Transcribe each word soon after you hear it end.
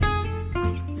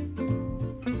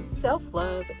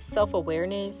self-love,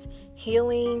 self-awareness,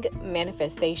 healing,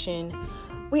 manifestation.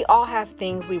 We all have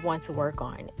things we want to work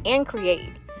on and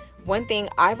create. One thing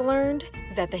I've learned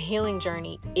is that the healing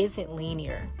journey isn't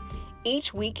linear.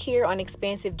 Each week here on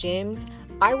Expansive Gems,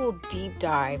 I will deep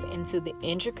dive into the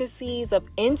intricacies of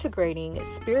integrating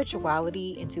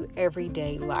spirituality into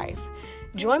everyday life.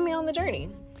 Join me on the journey.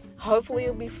 Hopefully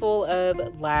it'll be full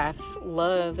of laughs,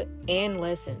 love, and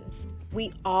lessons.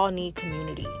 We all need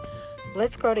community.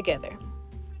 Let's grow together.